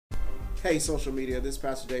Hey, social media, this is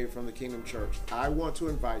Pastor Dave from the Kingdom Church. I want to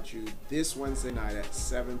invite you this Wednesday night at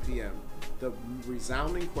 7 p.m. The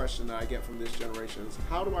resounding question that I get from this generation is,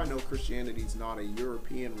 how do I know Christianity is not a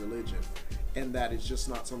European religion and that it's just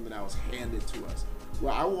not something that was handed to us?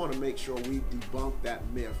 Well, I want to make sure we debunk that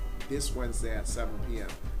myth this Wednesday at 7 p.m.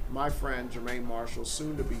 My friend Jermaine Marshall,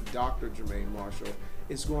 soon to be Dr. Jermaine Marshall,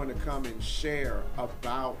 is going to come and share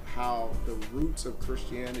about how the roots of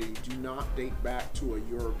Christianity do not date back to a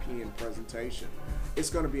European presentation. It's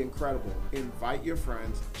going to be incredible. Invite your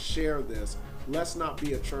friends, share this. Let's not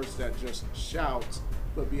be a church that just shouts,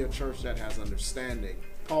 but be a church that has understanding.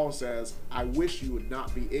 Paul says, I wish you would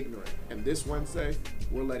not be ignorant. And this Wednesday,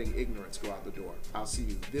 we're letting ignorance go out the door. I'll see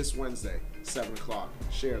you this Wednesday, 7 o'clock.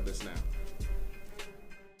 Share this now.